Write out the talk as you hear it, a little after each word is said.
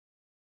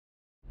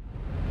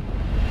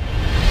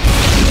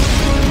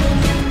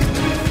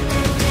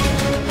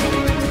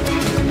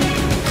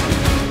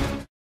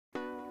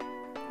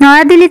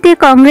নয়াদিল্লিতে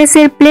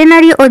কংগ্রেসের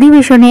প্লেনারি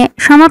অধিবেশনে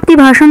সমাপ্তি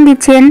ভাষণ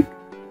দিচ্ছেন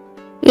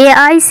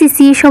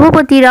এআইসিসি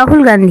সভাপতি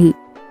রাহুল গান্ধী।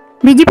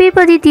 বিজেপির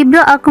প্রতি তীব্র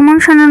আক্রমণ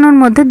শানানোর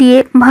মধ্য দিয়ে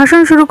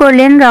ভাষণ শুরু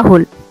করলেন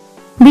রাহুল।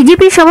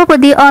 বিজেপি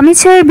সভাপতি অমিত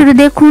শাহের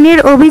বিরুদ্ধে খুনের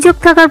অভিযোগ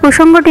থাকার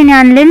প্রসঙ্গ টেনে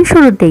আনলেন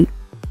শুরুতেই।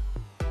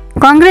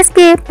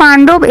 কংগ্রেসকে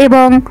পাণ্ডব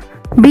এবং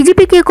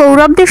বিজেপিকে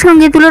কৌরবদের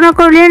সঙ্গে তুলনা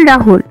করলেন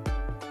রাহুল।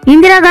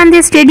 ইন্দিরা গান্ধী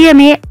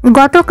স্টেডিয়ামে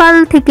গতকাল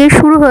থেকে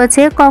শুরু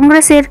হয়েছে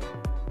কংগ্রেসের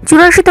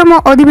 84তম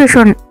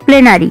অধিবেশন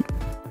প্লেনারি।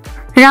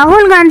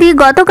 রাহুল গান্ধী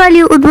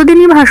গতকালই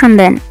উদ্বোধনী ভাষণ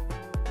দেন।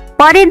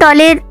 পরে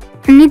দলের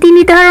নীতি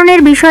নির্ধারণের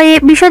বিষয়ে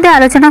বিশদে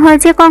আলোচনা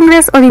হয়েছে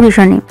কংগ্রেস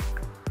অধিবেশনে।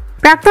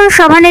 প্রাক্তন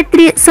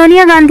সভানেত্রী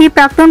সোনিয়া গান্ধী,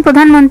 প্রাক্তন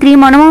প্রধানমন্ত্রী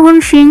মনমোহন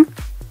সিং,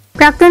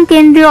 প্রাক্তন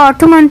কেন্দ্রীয়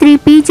অর্থমন্ত্রী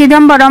পি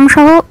চিদম্বরম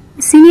সহ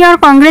সিনিয়র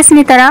কংগ্রেস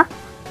নেতারা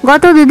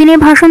গত দুদিনে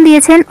ভাষণ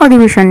দিয়েছেন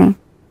অধিবেশনে।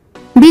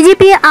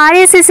 বিজেপি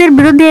আরএসএস এর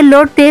বিরুদ্ধে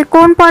লড়তে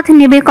কোন পথ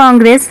নেবে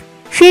কংগ্রেস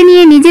সে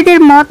নিয়ে নিজেদের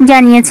মত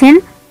জানিয়েছেন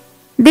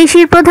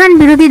দেশের প্রধান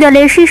বিরোধী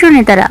দলের শীর্ষ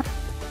নেতারা।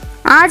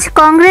 আজ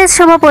কংগ্রেস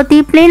সভাপতি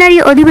প্লেনারি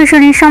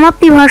অধিবেশনের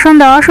সমাপ্তি ভাষণ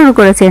দেওয়া শুরু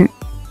করেছেন।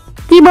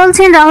 কি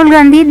বলছেন রাহুল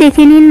গান্ধী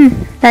দেখে নিন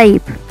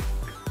লাইভ।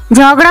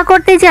 ঝগড়া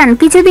করতে চান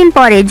কিছুদিন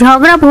পরে,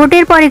 ঝগড়া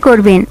ভোটের পরে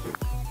করবেন।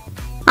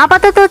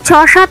 আপাতত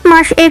 6-7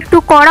 মাস একটু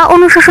কড়া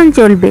অনুশাসন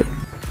চলবে,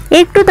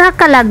 একটু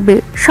ধাক্কা লাগবে,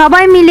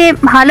 সবাই মিলে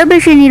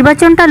ভালোবেসে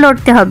নির্বাচনটা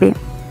লড়তে হবে।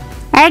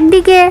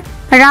 একদিকে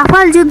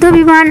রাফাল যুদ্ধ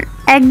বিমান,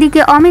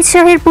 একদিকে অমিত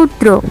শাহের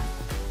পুত্র,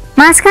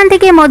 মাঝখান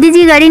থেকে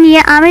মোদিজি গাড়ি নিয়ে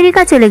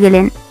আমেরিকা চলে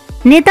গেলেন।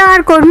 নেতা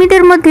আর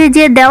কর্মীদের মধ্যে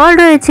যে দেওয়াল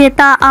রয়েছে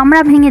তা আমরা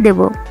ভেঙে দেব।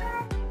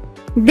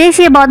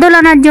 দেশে বদল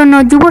আনার জন্য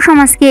যুব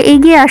সমাজকে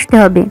এগিয়ে আসতে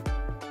হবে।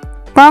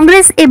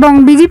 কংগ্রেস এবং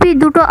বিজেপির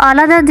দুটো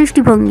আলাদা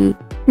দৃষ্টিভঙ্গি।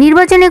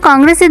 নির্বাচনে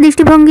কংগ্রেসের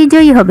দৃষ্টিভঙ্গি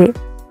জয়ী হবে।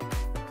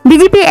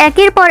 বিজেপি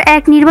একের পর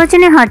এক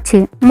নির্বাচনে হারছে।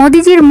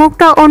 মোদিজির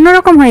মুখটা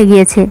অন্যরকম হয়ে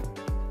গিয়েছে,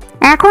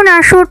 এখন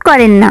আর শুট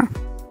করেন না।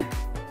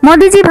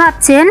 মোদিজি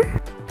ভাবছেন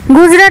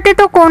গুজরাটে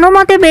তো কোনো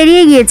মতে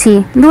বেরিয়ে গিয়েছি,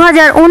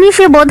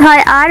 2019-এ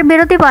বোধহয় আর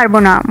বেরোতে পারবো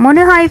না,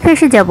 মনে হয়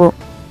ফেসে যাব।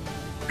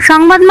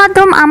 সংবাদ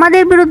মাধ্যম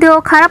আমাদের বিরুদ্ধেও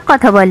খারাপ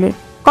কথা বলে,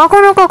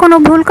 কখনো কখনো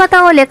ভুল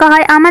কথাও লেখা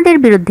হয় আমাদের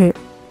বিরুদ্ধে,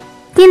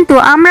 কিন্তু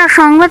আমরা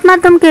সংবাদ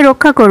মাধ্যমকে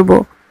রক্ষা করব।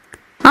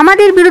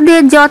 আমাদের বিরুদ্ধে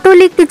যত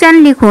লিখতে চান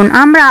লিখুন,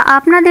 আমরা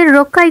আপনাদের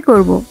রক্ষাই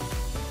করব।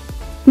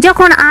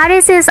 যখন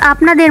আরএসএস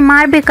আপনাদের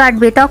মারবে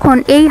কাটবে তখন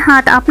এই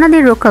হাত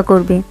আপনাদের রক্ষা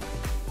করবে।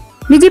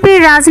 বিজেপির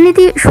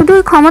রাজনীতি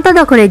শুধুই ক্ষমতা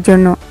দখলের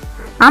জন্য,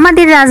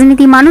 আমাদের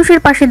রাজনীতি মানুষের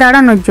পাশে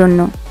দাঁড়ানোর জন্য।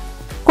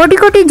 কোটি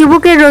কোটি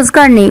যুবকের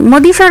রোজগার নেই,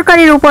 মোদী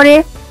সরকারের উপরে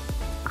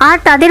আর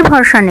তাদের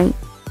ভরসা নেই।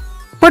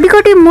 কোটি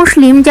কোটি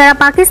মুসলিম যারা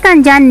পাকিস্তান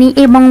যাননি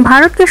এবং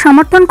ভারতকে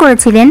সমর্থন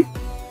করেছিলেন,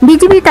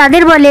 বিজেপি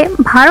তাদের বলে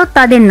ভারত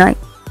তাদের নয়।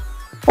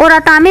 ওরা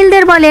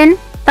তামিলদের বলেন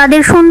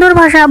তাদের সুন্দর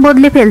ভাষা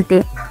বদলে ফেলতে।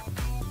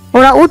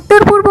 ওরা উত্তর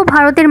পূর্ব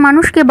ভারতের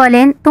মানুষকে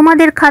বলেন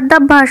তোমাদের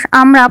খাদ্যাভ্যাস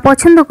আমরা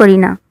পছন্দ করি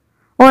না।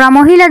 ওরা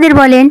মহিলাদের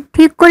বলেন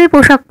ঠিক করে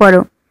পোশাক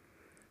পরো।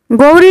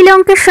 গৌরী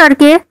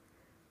লঙ্কেশ্বরকে,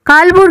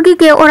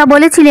 কালবুর্গিকে ওরা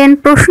বলেছিলেন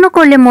প্রশ্ন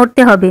করলে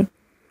মরতে হবে।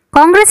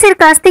 কংগ্রেসের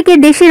কাছ থেকে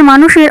দেশের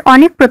মানুষের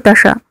অনেক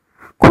প্রত্যাশা।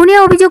 খুনে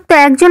অভিযুক্ত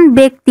একজন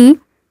ব্যক্তি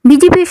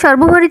বিজেপির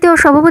সর্বভারতীয়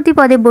সভাপতি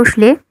পদে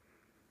বসলে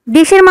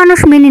দেশের মানুষ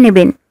মেনে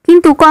নেবেন,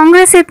 কিন্তু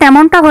কংগ্রেসের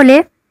তেমনটা হলে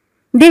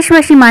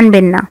দেশবাসী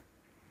মানবেন না।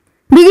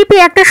 বিজেপি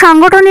একটা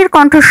সংগঠনের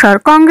কণ্ঠস্বর,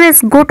 কংগ্রেস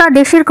গোটা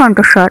দেশের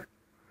কণ্ঠস্বর।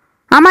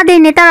 আমাদের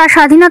নেতারা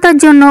স্বাধীনতার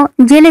জন্য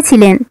জেলে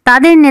ছিলেন।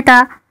 তাদের নেতা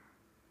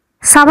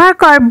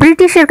সাভারকর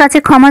ব্রিটিশের কাছে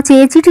ক্ষমা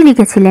চেয়ে চিঠি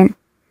লিখেছিলেন।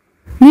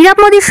 নীরব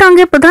মোদীর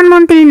সঙ্গে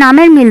প্রধানমন্ত্রীর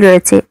নামের মিল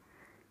রয়েছে।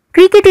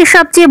 ক্রিকেটের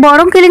সবচেয়ে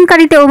বড়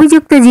কেলেঙ্কারিতে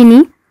অভিযুক্ত যিনি,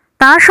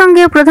 তার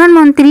সঙ্গে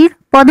প্রধানমন্ত্রীর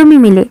পদবি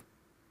মিলে।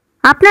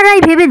 আপনারাই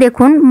ভেবে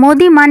দেখুন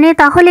মোদি মানে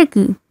তাহলে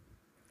কি?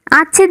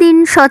 আজকে দিন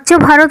স্বচ্ছ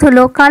ভারত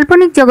হলো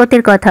কাল্পনিক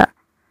জগতের কথা।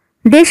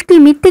 দেশ কি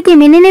মিথ্যেকে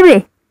মেনে নেবে?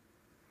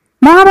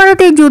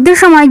 মহাভারতের যুদ্ধের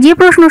সময় যে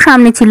প্রশ্ন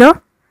সামনে ছিল,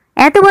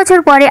 এত বছর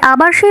পরে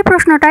আবার সেই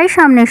প্রশ্নটাই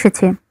সামনে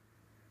এসেছে।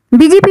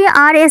 বিজেপি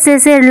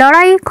আরএসএস এর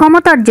লড়াই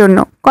ক্ষমতার জন্য,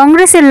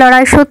 কংগ্রেসের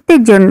লড়াই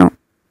সত্যের জন্য।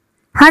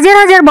 হাজার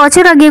হাজার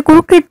বছর আগে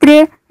কুরুক্ষেত্রে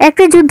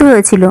একটা যুদ্ধ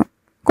হয়েছিল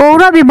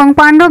কৌরব এবং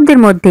পাণ্ডবদের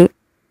মধ্যে।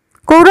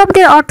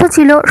 কৌরবদের অর্থ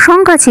ছিল,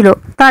 সংখ্যা ছিল,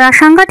 তারা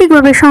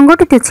সাংঘাতিকভাবে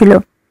সংগঠিত ছিল।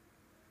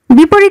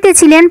 বিপরীতে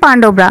ছিলেন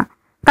পাণ্ডবরা,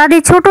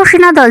 তাদের ছোট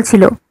সেনাদল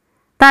ছিল,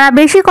 তারা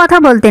বেশি কথা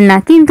বলতেন না।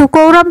 কিন্তু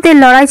কৌরবদের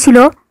লড়াই ছিল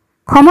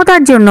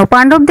ক্ষমতার জন্য,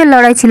 পাণ্ডবদের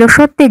লড়াই ছিল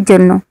সত্যের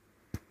জন্য।